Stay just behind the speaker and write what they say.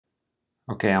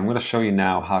Okay, I'm going to show you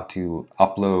now how to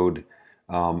upload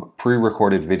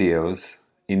pre-recorded videos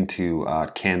into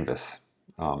Canvas.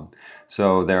 Um,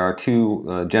 so there are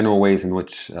two general ways in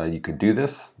which you could do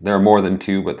this. There are more than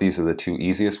two, but these are the two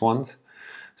easiest ones.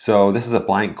 So this is a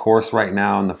blank course right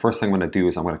now, and the first thing I'm going to do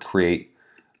is I'm going to create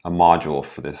a module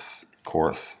for this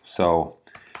course. So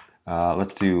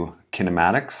let's do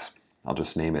kinematics. I'll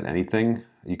just name it anything.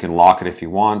 You can lock it if you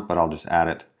want, but I'll just add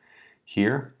it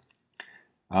here.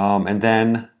 And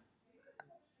then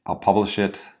I'll publish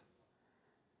it,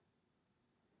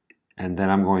 and then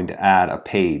I'm going to add a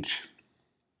page.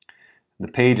 The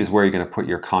page is where you're going to put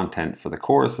your content for the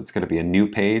course. It's going to be a new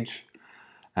page,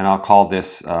 and I'll call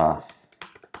this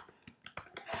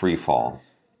free fall,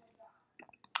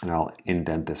 and I'll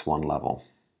indent this one level.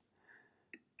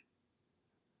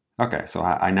 Okay, so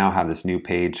I now have this new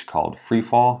page called free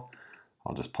fall.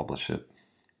 I'll just publish it.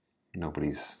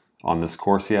 Nobody's on this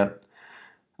course yet.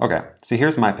 Okay, so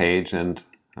here's my page, and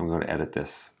I'm going to edit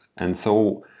this. And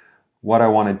so what I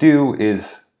want to do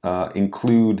is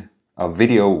include a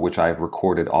video which I've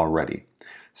recorded already.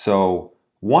 So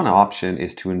one option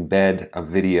is to embed a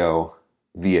video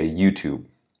via YouTube.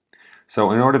 So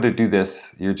in order to do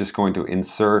this, you're just going to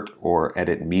insert or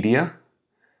edit media.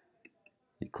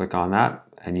 You click on that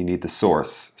and you need the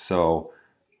source. So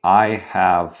I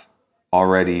have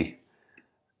already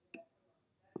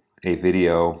a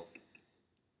video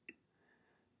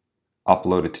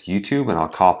uploaded to YouTube, and I'll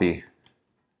copy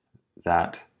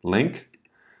that link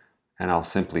and I'll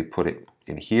simply put it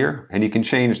in here, and you can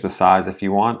change the size if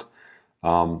you want.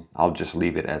 I'll just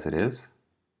leave it as it is,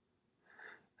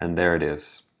 and there it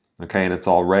is. Okay, and it's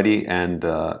all ready, and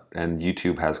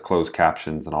YouTube has closed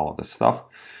captions and all of this stuff,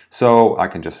 so I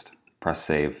can just press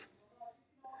save,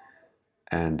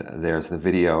 and there's the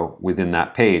video within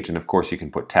that page. And of course you can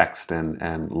put text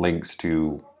and links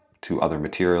to other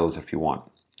materials if you want.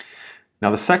 Now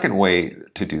the second way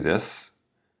to do this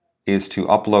is to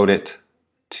upload it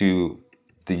to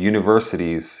the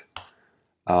university's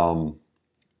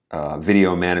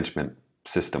video management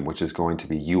system, which is going to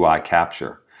be UI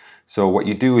Capture. So what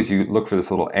you do is you look for this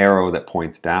little arrow that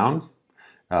points down,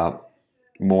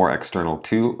 more external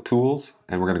tools,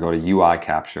 and we're going to go to UI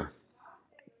Capture.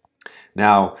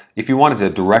 Now, if you wanted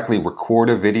to directly record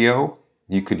a video,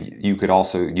 you'd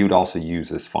also use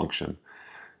this function.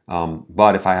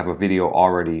 But if I have a video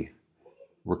already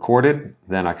recorded,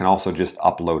 then I can also just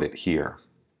upload it here.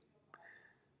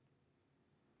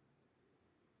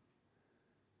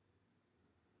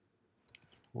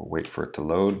 We'll wait for it to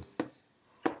load.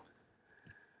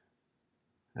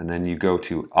 And then you go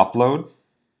to upload,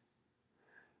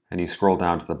 and you scroll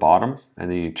down to the bottom,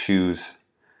 and then you choose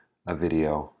a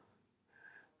video.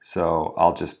 So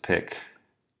I'll just pick,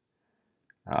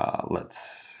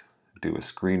 let's do a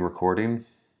screen recording.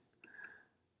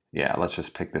 Yeah, let's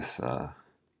just pick this, a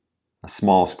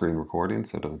small screen recording,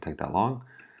 so it doesn't take that long.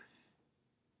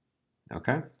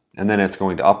 Okay, and then it's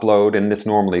going to upload, and this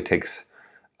normally takes,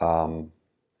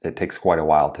 it takes quite a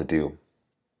while to do.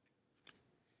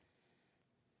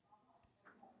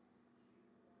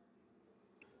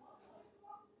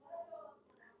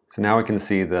 So now we can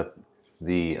see that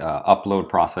the upload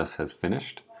process has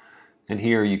finished. And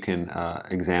here you can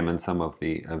examine some of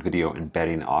the video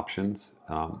embedding options.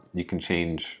 You can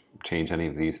change any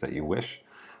of these that you wish.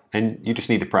 And you just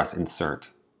need to press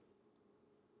insert.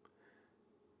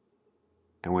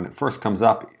 And when it first comes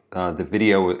up, the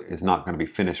video is not going to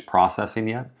be finished processing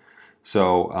yet.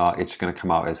 So it's going to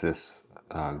come out as this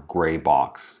gray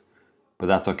box. But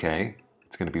that's okay.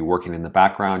 It's going to be working in the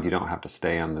background. You don't have to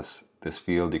stay on this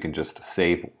field. You can just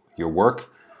save your work.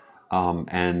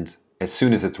 And as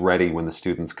soon as it's ready, when the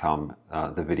students come,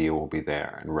 the video will be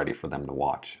there and ready for them to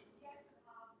watch.